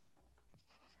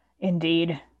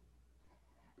 Indeed.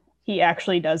 He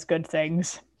actually does good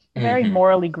things. A very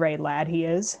morally gray lad he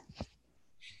is.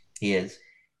 He is.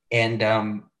 And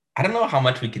I don't know how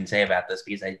much we can say about this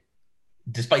because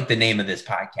despite the name of this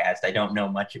podcast, I don't know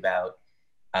much about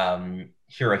Hirohiko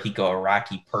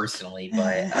Araki personally,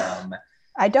 but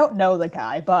I don't know the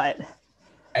guy, but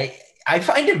I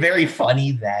find it very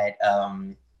funny that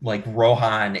like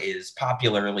Rohan is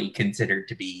popularly considered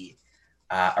to be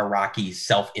Araki's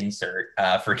self-insert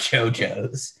for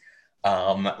JoJo's.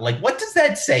 Like, what does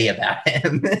that say about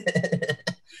him?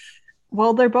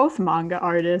 Well, they're both manga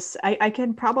artists. I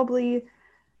can probably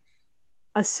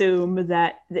assume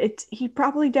that he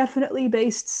probably definitely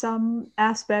based some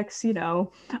aspects,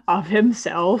 of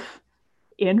himself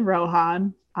in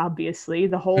Rohan. Obviously,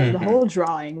 the whole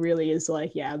drawing really is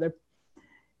like, yeah,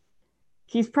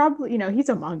 He's probably, he's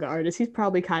a manga artist. He's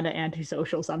probably kind of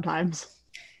antisocial sometimes.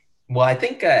 Well, I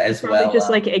think as probably well, just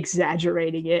like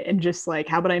exaggerating it and just like,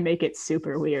 how about I make it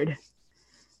super weird?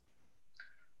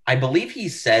 I believe he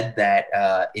said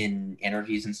that in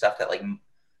interviews and stuff that like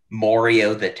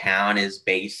Morio, the town, is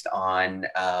based on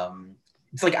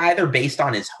it's like either based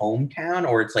on his hometown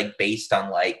or it's like based on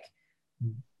like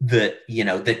the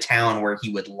town where he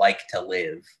would like to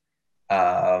live.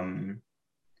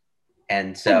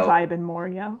 And so vibe in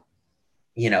Morio.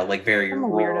 Like very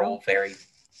rural, very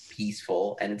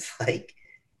peaceful. And it's like,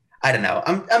 I don't know.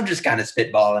 I'm just kind of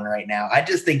spitballing right now. I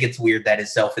just think it's weird that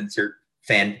his self-insert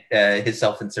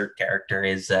character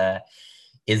is a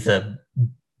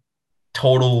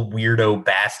total weirdo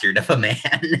bastard of a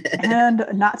man. And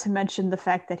not to mention the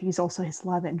fact that he's also his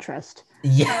love interest.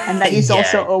 Yeah. And that he's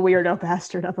also a weirdo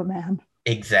bastard of a man.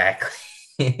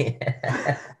 Exactly.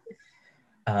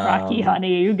 Rocky,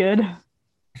 honey, are you good?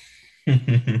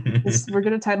 We're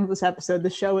gonna title this episode the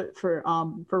show for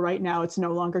right now. It's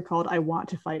no longer called I Want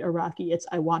to Fight Araki. It's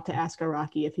I Want to Ask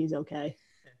Araki if he's okay.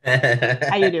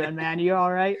 How you doing, man? You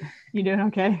all right? You doing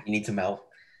okay? You need some help.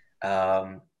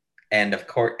 And of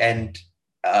course,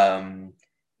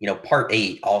 part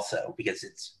 8 also,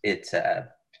 because it's a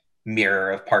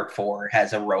mirror of part 4,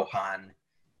 has a Rohan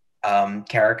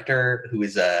character who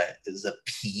is a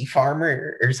pea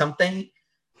farmer or something.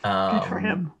 Good for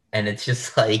him. And it's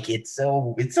just like it's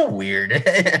so weird.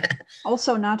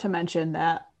 Also, not to mention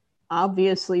that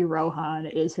obviously Rohan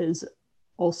is his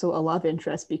also a love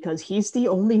interest because he's the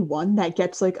only one that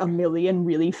gets like a million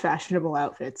really fashionable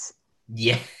outfits.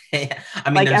 Yeah. I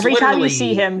mean, like every time you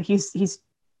see him, he's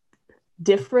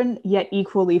different yet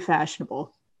equally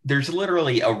fashionable. There's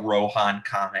literally a Rohan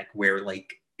comic where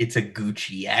like it's a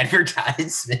Gucci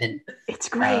advertisement. It's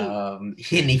great. And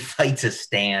he fights a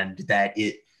stand that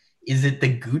is it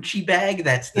the Gucci bag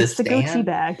that's the stand? It's the Gucci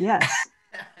bag, yes.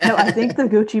 No, I think the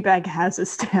Gucci bag has a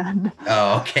stand.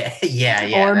 Oh, okay.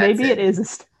 Yeah. Or maybe it is a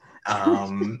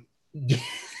stand.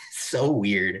 So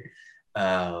weird.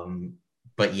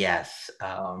 But yes,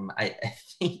 I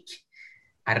think,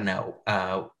 I don't know.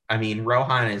 I mean,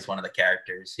 Rohan is one of the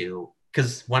characters who,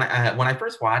 because when I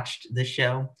first watched this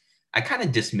show, I kind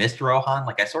of dismissed Rohan.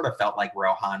 Like I sort of felt like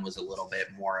Rohan was a little bit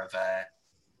more of a,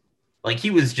 like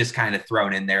he was just kind of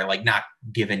thrown in there, like not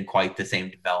given quite the same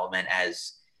development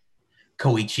as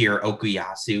Koichi or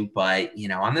Okuyasu. But,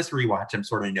 on this rewatch, I'm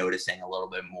sort of noticing a little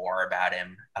bit more about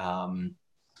him.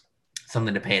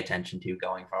 Something to pay attention to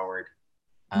going forward.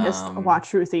 In this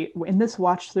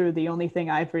watch through, the only thing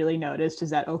I've really noticed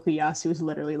is that Okuyasu is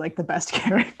literally like the best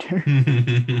character.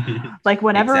 Like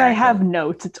whenever I have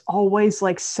notes, it's always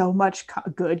like so much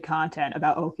good content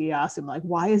about Okuyasu. I'm like,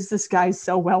 why is this guy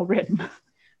so well written?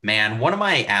 Man, one of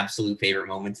my absolute favorite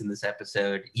moments in this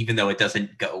episode, even though it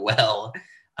doesn't go well,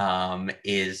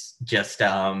 is just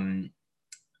Okuyasu,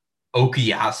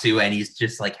 and he's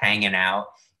just like hanging out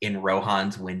in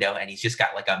Rohan's window, and he's just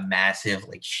got like a massive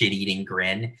like shit-eating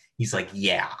grin. He's like,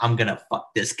 yeah, I'm gonna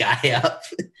fuck this guy up.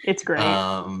 It's great.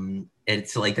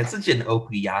 It's like that's such an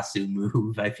Okuyasu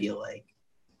move, I feel like.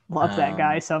 Love that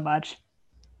guy so much.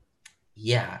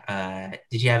 Yeah.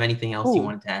 Did you have anything else you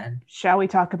wanted to add? Shall we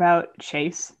talk about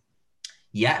Chase?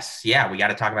 Yes. Yeah, we got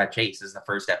to talk about Chase. This is the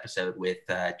first episode with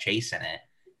Chase in it.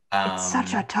 It's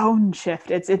such a tone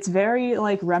shift. It's very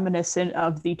like reminiscent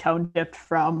of the tone shift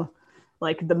from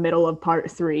like the middle of part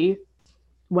 3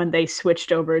 when they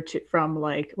switched over from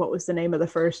like, what was the name of the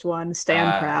first one?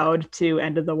 Stand Proud to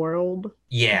End of the World.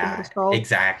 Yeah,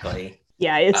 exactly.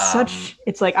 Yeah,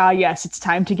 it's like, yes, it's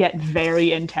time to get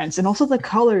very intense. And also the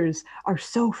colors are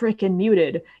so freaking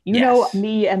muted. You know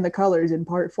me and the colors in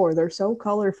part 4, they're so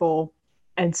colorful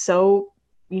and so,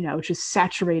 just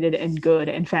saturated and good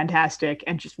and fantastic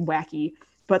and just wacky.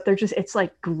 But it's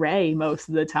like gray most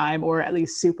of the time, or at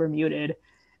least super muted.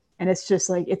 And it's just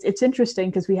like, it's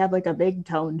interesting because we have like a big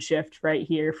tone shift right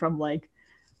here from like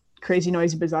Crazy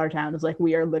Noisy Bizarre Town is like,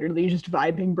 we are literally just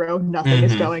vibing, bro. Nothing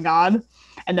is going on.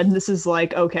 And then this is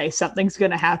like, okay, something's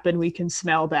going to happen. We can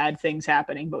smell bad things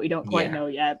happening, but we don't quite know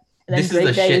yet. And then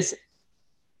Great Days.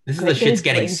 This is the shit's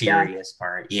getting serious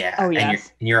part. Yeah. Oh,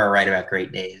 yes. And you're all right about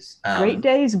Great Days. Great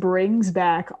Days brings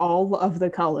back all of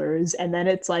the colors. And then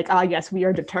it's like, yes, we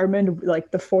are determined, like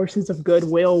the forces of good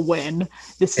will win.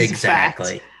 This is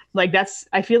exactly. Fact. Like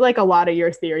I feel like a lot of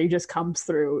your theory just comes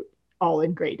through all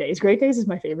in Great Days. Great Days is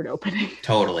my favorite opening.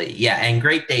 Totally. Yeah. And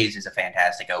Great Days is a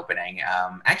fantastic opening.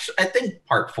 Actually, I think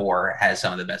part 4 has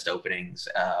some of the best openings.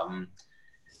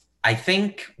 I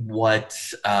think what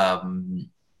I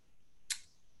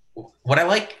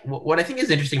think is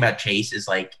interesting about Chase is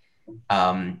like,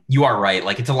 you are right.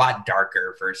 Like it's a lot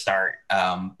darker for a start.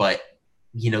 But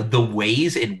the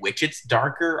ways in which it's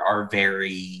darker are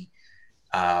very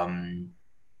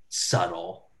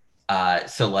subtle.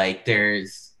 So like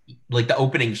there's like the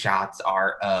opening shots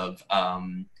are of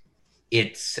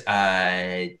it's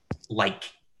like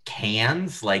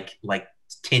cans, like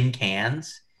tin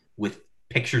cans with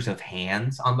pictures of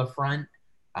hands on the front,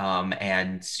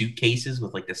 and suitcases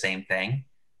with like the same thing.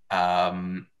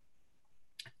 Um,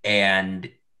 and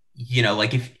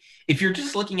like if you're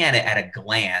just looking at it at a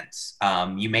glance,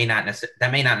 you may not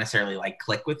that may not necessarily like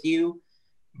click with you,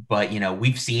 but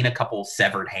we've seen a couple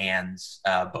severed hands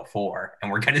before,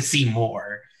 and we're going to see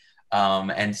more.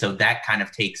 And so that kind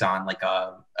of takes on like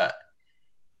a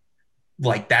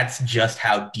like that's just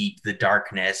how deep the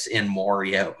darkness in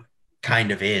Moria kind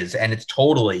of is, and it's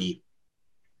totally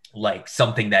like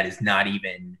something that is not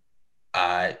even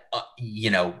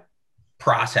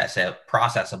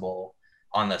processable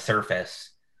on the surface.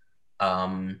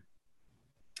 And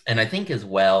I think as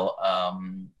well,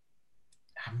 I'm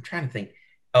trying to think.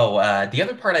 Oh, the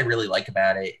other part I really like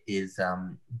about it is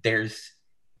there's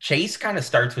Chase kind of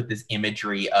starts with this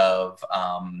imagery of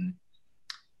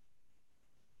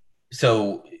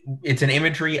so it's an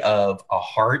imagery of a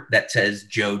heart that says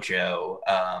JoJo,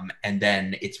 and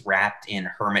then it's wrapped in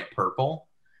hermit purple.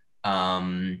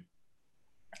 And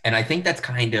I think that's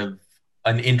kind of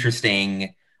an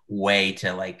interesting way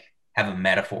to like have a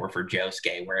metaphor for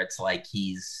Josuke, where it's like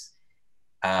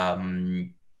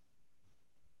um,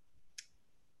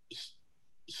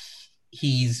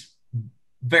 he's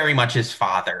very much his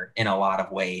father in a lot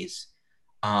of ways.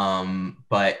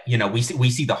 But we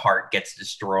see the heart gets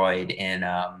destroyed in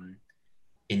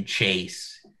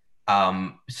Chase.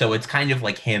 So it's kind of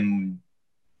like him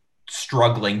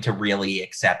struggling to really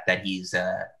accept that he's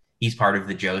part of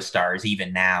the Joestars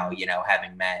even now,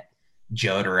 having met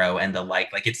Jotaro and the like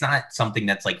it's not something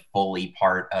that's like fully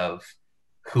part of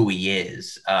who he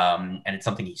is. And it's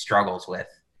something he struggles with.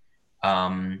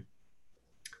 Um,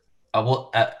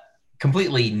 well,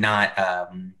 completely not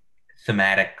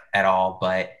thematic at all,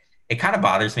 but it kind of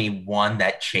bothers me, one,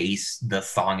 that Chase, the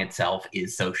song itself,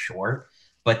 is so short,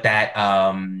 but that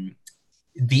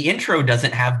the intro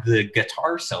doesn't have the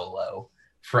guitar solo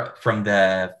from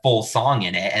the full song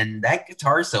in it, and that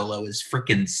guitar solo is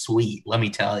freaking sweet, let me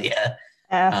tell you.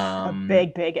 A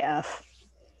big F.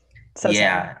 So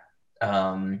yeah.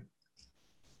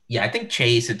 Yeah, I think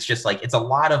Chase, it's just like it's a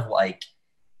lot of like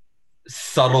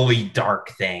subtly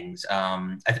dark things.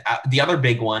 The other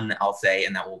big one I'll say,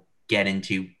 and that we'll get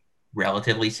into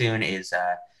relatively soon, is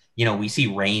we see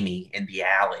Raimi in the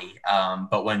alley,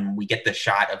 but when we get the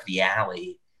shot of the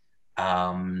alley,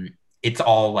 it's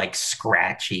all like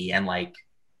scratchy and like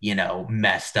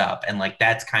messed up, and like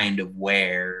that's kind of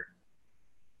where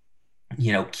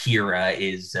Kira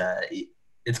is.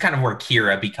 It's kind of where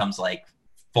Kira becomes like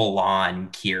full on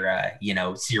Kira,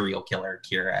 serial killer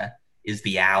Kira is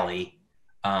the alley.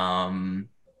 And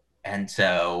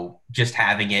so just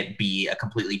having it be a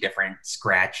completely different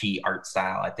scratchy art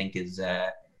style, I think was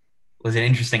an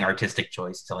interesting artistic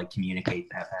choice to like communicate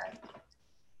that fact.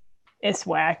 It's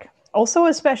whack. Also,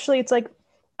 especially it's like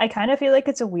I kind of feel like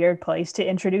it's a weird place to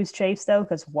introduce Chase though,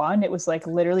 because one, it was like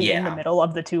literally in the middle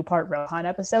of the 2-part Rohan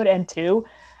episode, and two,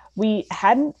 we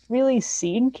hadn't really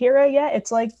seen Kira yet.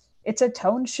 It's like it's a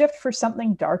tone shift for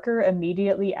something darker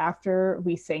immediately after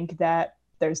we think that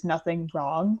there's nothing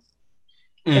wrong.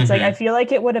 Mm-hmm. It's like I feel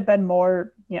like it would have been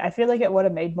more, I feel like it would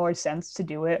have made more sense to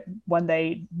do it when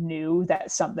they knew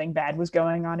that something bad was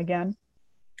going on again.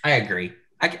 I agree.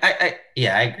 I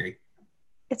agree.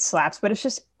 It slaps, but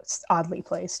it's oddly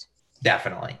placed.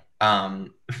 Definitely.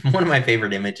 One of my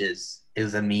favorite images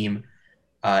is a meme.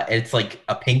 It's like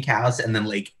a pink house and then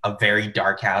like a very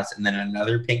dark house and then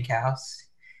another pink house.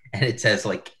 And it says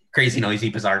like Crazy Noisy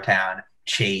Bizarre Town,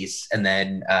 Chase, and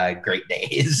then Great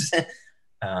Days.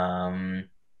 And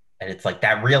it's like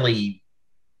that really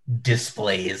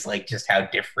displays like just how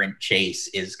different Chase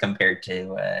is compared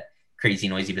to Crazy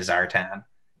Noisy Bizarre Town.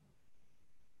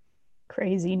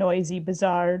 Crazy, noisy,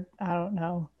 bizarre. I don't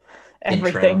know.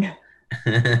 Everything.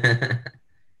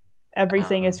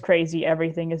 Everything is crazy.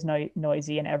 Everything is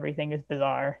noisy, and everything is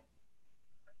bizarre.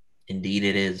 Indeed,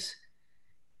 it is.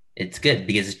 It's good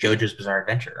because it's JoJo's Bizarre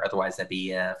Adventure. Otherwise, that'd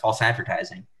be false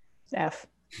advertising. F.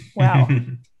 Wow.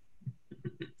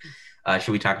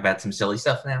 Should we talk about some silly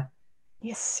stuff now?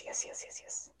 Yes.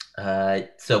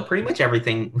 So pretty much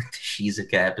everything with the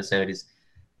Shizuka episode is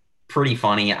pretty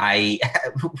funny.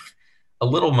 A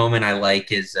little moment I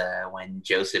like is when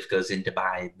Joseph goes in to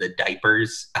buy the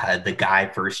diapers. The guy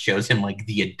first shows him like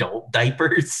the adult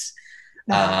diapers.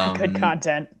 Good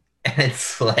content. And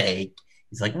it's like,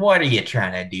 he's like, what are you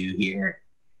trying to do here?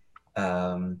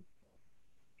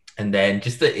 And then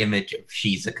just the image of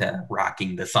Shizuka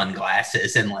rocking the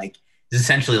sunglasses and like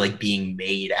essentially like being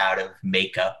made out of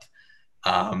makeup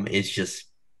is just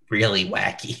really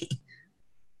wacky.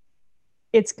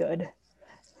 It's good.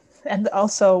 And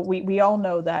also, we all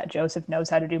know that Joseph knows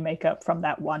how to do makeup from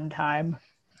that one time.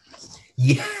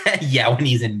 Yeah, yeah, when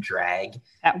he's in drag.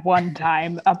 At one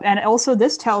time. And also,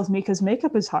 this tells me, because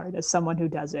makeup is hard as someone who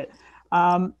does it,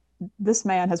 this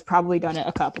man has probably done it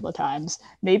a couple of times.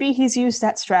 Maybe he's used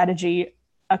that strategy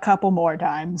a couple more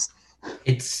times.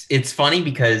 It's funny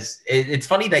because it's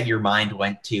funny that your mind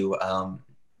went to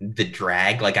the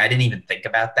drag. Like I didn't even think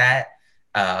about that.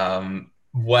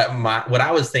 What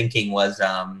I was thinking was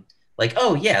like,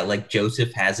 oh yeah, like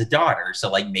Joseph has a daughter,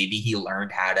 so like maybe he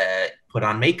learned how to put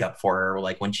on makeup for her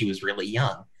like when she was really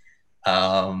young.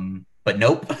 But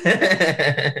nope.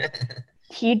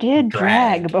 He did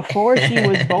drag before she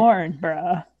was born,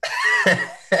 bruh.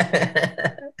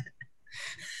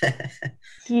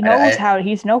 He knows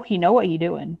he know what he's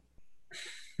doing.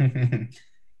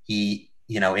 He,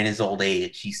 in his old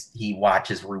age, he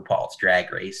watches RuPaul's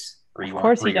Drag Race. Of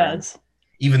course he does.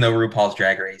 Even though RuPaul's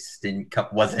Drag Race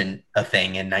wasn't a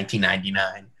thing in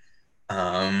 1999.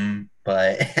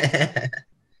 But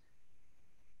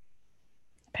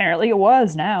apparently it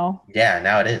was now. Yeah,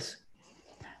 now it is.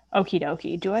 Okie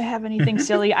dokie. Do I have anything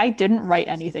silly? I didn't write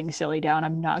anything silly down.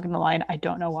 I'm not going to lie. I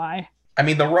don't know why. I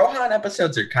mean, the Rohan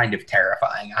episodes are kind of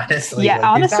terrifying, honestly. Yeah, like,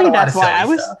 honestly, that's why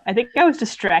I think I was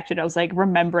distracted. I was like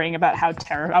remembering about how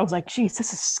terrible. I was like, geez,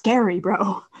 this is scary,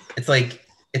 bro. It's like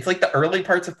the early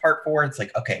parts of part 4. It's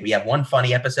like, okay, we have one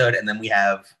funny episode and then we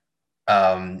have,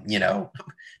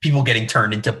 people getting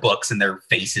turned into books and their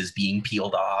faces being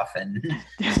peeled off and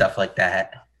stuff like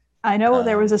that. I know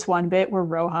there was this one bit where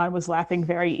Rohan was laughing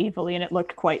very evilly and it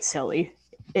looked quite silly.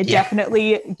 It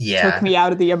definitely took me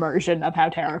out of the immersion of how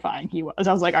terrifying he was.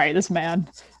 I was like, all right, this man.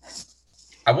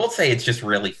 I will say it's just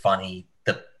really funny,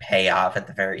 the payoff at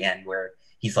the very end where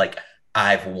he's like,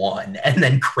 I've won. And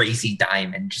then Crazy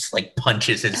Diamond just like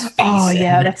punches his face. Oh,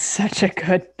 yeah, that's such a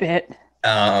good bit.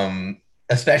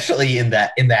 Especially in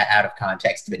that out of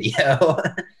context video.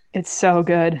 It's so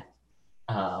good.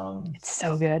 It's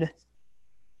so good.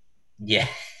 Yeah.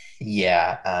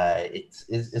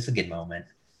 It's a good moment.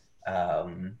 I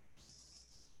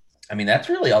mean, that's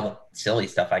really all the silly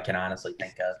stuff I can honestly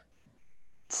think of.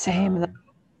 Same.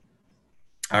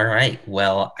 All right.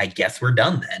 Well, I guess we're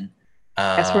done then.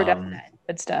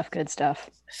 Good stuff.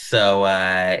 So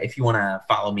if you want to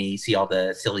follow me, see all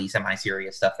the silly,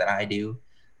 semi-serious stuff that I do,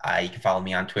 you can follow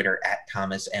me on Twitter at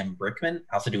Thomas M. Brickman.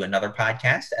 I also do another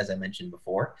podcast, as I mentioned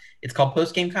before. It's called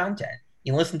Post Game Content.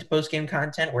 You can listen to Post Game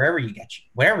Content wherever you catch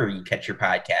your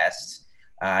podcasts.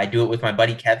 I do it with my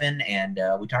buddy Kevin, and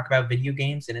we talk about video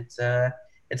games, and it's a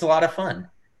lot of fun.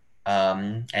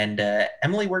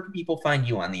 Emily, where can people find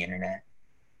you on the internet?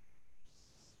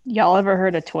 Y'all ever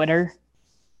heard of Twitter?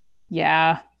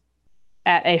 Yeah.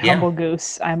 At a humble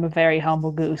goose. I'm a very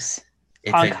humble goose.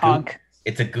 Honk.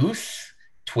 It's a goose.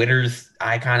 Twitter's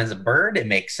icon is a bird. It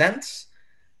makes sense.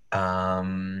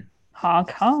 Honk.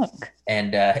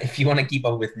 And if you want to keep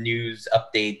up with news,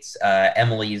 updates,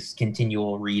 Emily's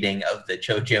continual reading of the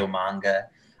JoJo manga,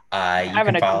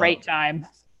 having a great time.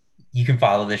 You can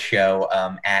follow the show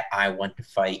at I Want to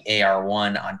Fight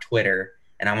AR1 on Twitter,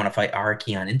 and I Want to Fight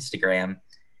Araki on Instagram.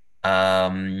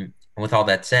 And with all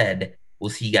that said, we'll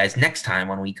see you guys next time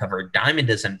when we cover Diamond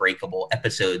is Unbreakable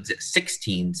episodes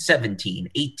 16, 17,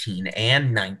 18,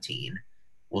 and 19.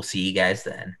 We'll see you guys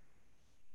then.